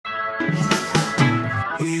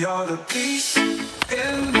We are the peace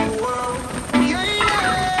in the world. Yeah,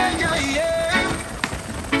 yeah, yeah,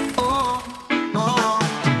 yeah. Oh, oh.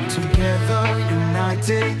 Together,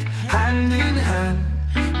 united, hand in hand,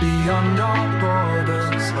 beyond our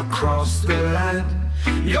borders, across the land.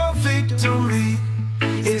 Your victory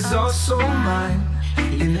is also mine.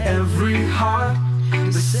 In every heart,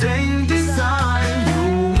 the same design.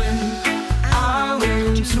 You win, I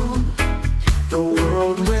win too. The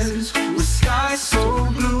world wins with skies so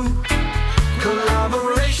blue.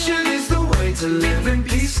 Collaboration is the way to live in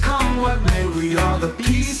peace, come what may. We are the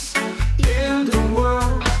peace in the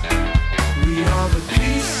world. We are the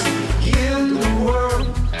peace in the world.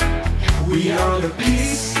 We are the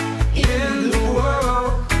peace in the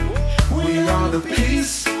world. We are the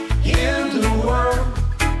peace in the world.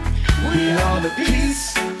 We are the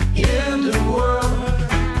peace in the world.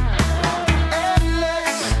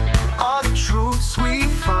 Endless are the truths we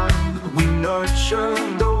find. We nurture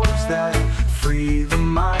those that free the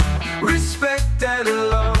mind. Respect and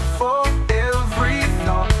love for every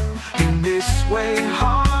thought. In this way,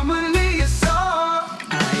 harmony is all.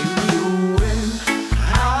 You win,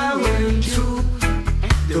 I win too.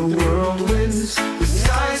 The world wins, the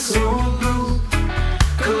sky's so blue.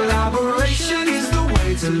 Collaboration is the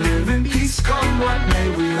way to live in peace, come what may.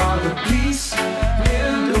 We are the peace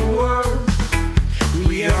in the world.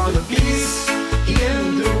 We are the peace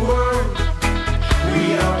in the world.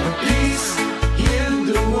 We are the peace in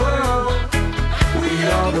the world. We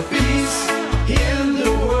are the peace in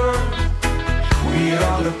the world. We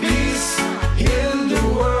are the peace in the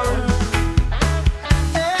world.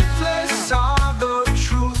 Endless are the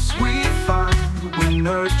truths we find. We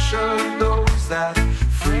nurture those that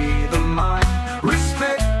free the mind.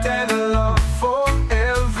 Respect and love for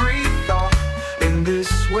every thought. In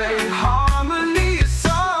this way, harmony is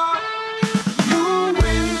all. You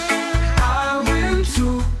win, I win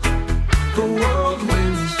too. The world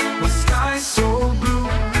wins with skies so blue.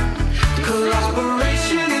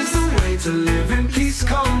 Collaboration is the way to live in peace,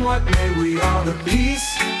 come what may. We are the peace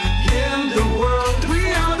in the world. We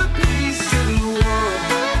are the peace in the world.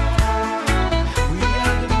 We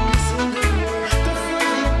are the peace in the world.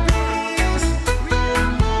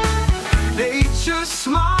 Nature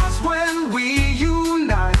smiles when we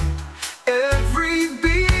unite. Every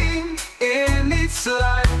being in its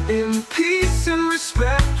light. In peace and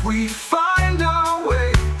respect we find our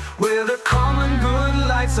way, where the common good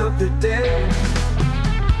lights up the day.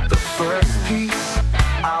 The first peace,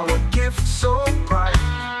 our gift so bright.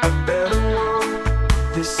 A better world,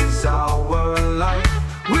 this is our life.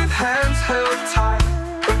 With hands held tight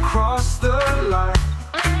across the line.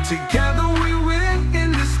 Together